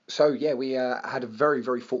So yeah, we had a very,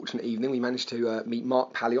 very fortunate evening. We managed to meet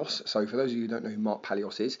Mark Palios. So for those of you who don't know who Mark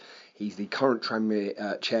Palios is, he's the current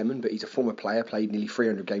Tranmere chairman, but he's a former player, played nearly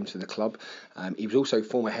 300 games for the club. He was also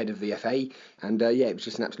former head of the FA, and it was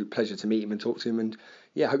just an absolute pleasure to meet him and talk to him. And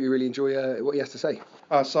I hope you really enjoy what he has to say.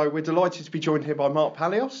 So we're delighted to be joined here by Mark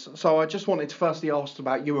Palios. So I just wanted to firstly ask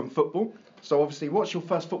about you and football. So obviously, what's your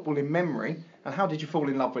first footballing memory, and how did you fall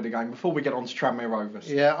in love with the game before we get on to Tranmere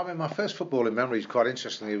Rovers? Yeah, I mean, my first footballing memory is quite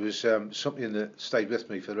interesting. It was something that stayed with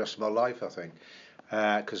me for the rest of my life, I think,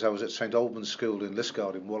 because I was at St Albans School in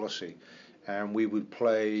Liskeard in Wallasey, and we would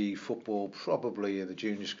play football probably in the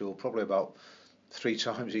junior school, probably about 3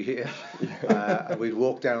 times a year. And we'd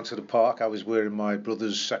walk down to the park. I was wearing my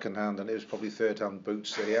brother's second-hand, and it was probably third-hand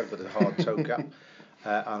boots that he had with a hard toe cap.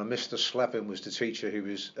 And Mr. Slepin was the teacher who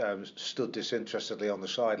was stood disinterestedly on the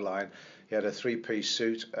sideline. He had a 3-piece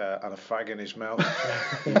suit and a fag in his mouth.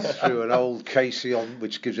 He threw an old Casey on,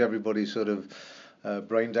 which gives everybody sort of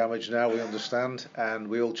brain damage now, we understand. And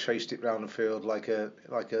we all chased it round the field like a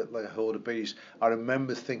horde of bees. I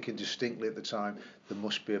remember thinking distinctly at the time, there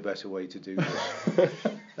must be a better way to do this.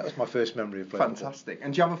 That was my first memory of playing. Fantastic.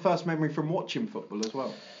 And do you have a first memory from watching football as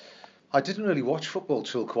well? I didn't really watch football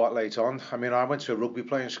till quite late on. I mean, I went to a rugby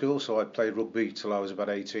playing school, so I played rugby till I was about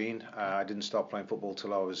 18. I didn't start playing football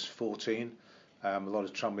till I was 14. A lot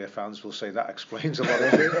of Tranmere fans will say that explains a lot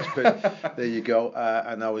of it, but there you go.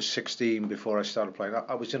 And I was 16 before I started playing.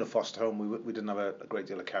 I was in a foster home. We didn't have a great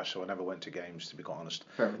deal of cash, so I never went to games, to be quite honest,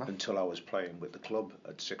 until I was playing with the club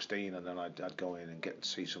at 16, and then I'd go in and get to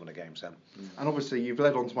see some of the games then. And obviously you've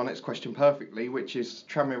led on to my next question perfectly, which is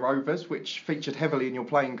Tranmere Rovers, which featured heavily in your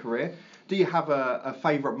playing career. Do you have a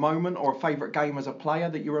favourite moment or a favourite game as a player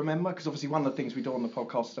that you remember? Because obviously one of the things we do on the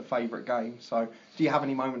podcast is a favourite game. So do you have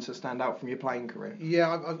any moments that stand out from your playing career?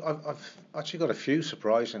 Yeah, I've actually got a few,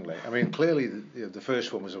 surprisingly. I mean, clearly the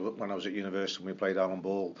first one was when I was at university and we played Alan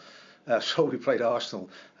Ball. So we played Arsenal,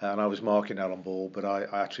 and I was marking Alan Ball, but I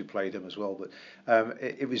actually played him as well. But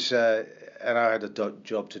it was, and I had a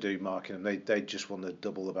job to do marking him. They just won the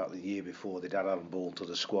double about the year before. They'd add Alan Ball to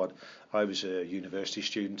the squad. I was a university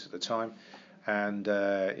student at the time, and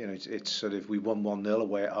it's sort of we won 1-0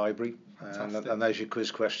 away at Highbury. And there's your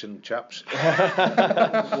quiz question, chaps.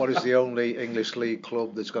 What is the only English League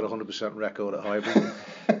club that's got a 100% record at Highbury?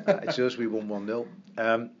 It's us. We won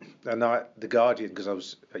 1-0. And the Guardian, because I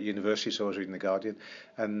was at university, so I was reading the Guardian,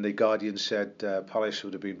 and the Guardian said Palace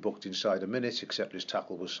would have been booked inside a minute, except his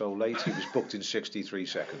tackle was so late. He was booked in 63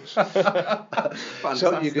 seconds.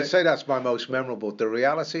 So you could say that's my most memorable. The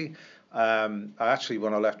reality. I actually,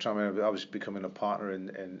 when I left Tranmere, I was becoming a partner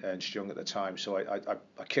in Ernst Young at the time, so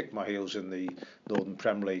I kicked my heels in the Northern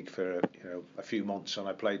Premier League for a few months, and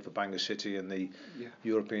I played for Bangor City in the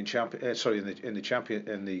European Champion, in the Champion,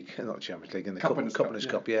 in the not Champions League, in the Cup,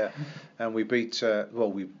 Cup, and we beat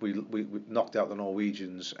we knocked out the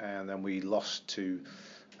Norwegians, and then we lost to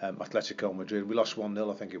Atletico Madrid. We lost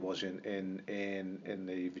 1-0, I think it was, in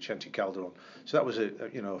the Vicente Calderon. So that was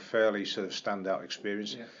a fairly sort of standout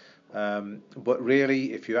experience. Yeah. But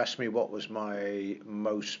really, if you ask me what was my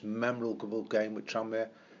most memorable game with Tranmere,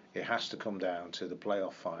 it has to come down to the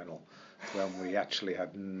playoff final when we actually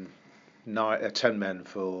had 10 men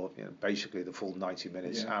for basically the full 90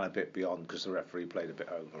 minutes and a bit beyond, because the referee played a bit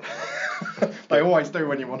over. They always do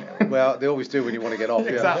when you want. Well, they always do when you want to get off.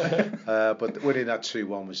 Exactly. But winning that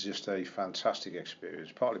 2-1 was just a fantastic experience,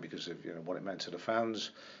 partly because of what it meant to the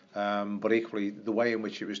fans, but equally the way in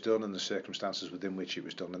which it was done and the circumstances within which it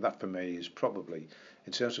was done. And that for me is probably,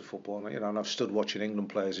 in terms of football, and I've stood watching England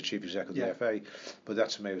play as a chief executive of the FA, but that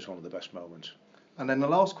to me was one of the best moments. And then the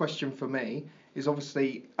last question for me is,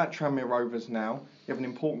 obviously at Tranmere Rovers now, you have an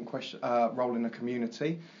important role in the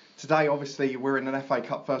community. Today, obviously, we're in an FA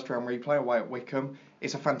Cup first round replay away at Wycombe.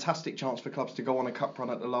 It's a fantastic chance for clubs to go on a cup run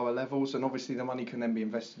at the lower levels, and obviously the money can then be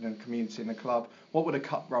invested in the community and the club. What would a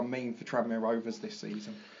cup run mean for Tranmere Rovers this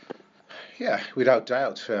season? Yeah, without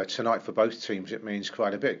doubt. Tonight for both teams it means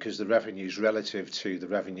quite a bit, because the revenues relative to the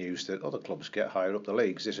revenues that other clubs get higher up the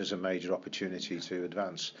leagues, this is a major opportunity to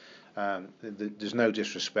advance. There's no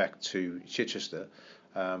disrespect to Chichester,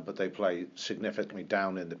 but they play significantly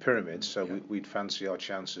down in the pyramid, so we'd fancy our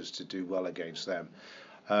chances to do well against them.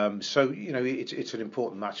 So it's an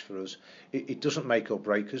important match for us. It doesn't make or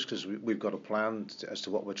break us, because we've got a plan as to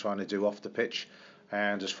what we're trying to do off the pitch,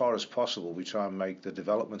 and as far as possible we try and make the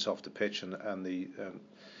developments off the pitch and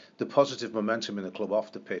the positive momentum in the club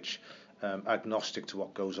off the pitch agnostic to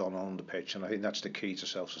what goes on the pitch, and I think that's the key to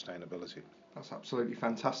self-sustainability. That's absolutely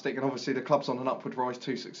fantastic, and obviously the club's on an upward rise,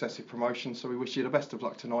 2 successive promotions, so we wish you the best of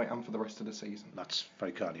luck tonight and for the rest of the season. That's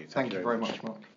very kind of you. Thank you very much, Mark.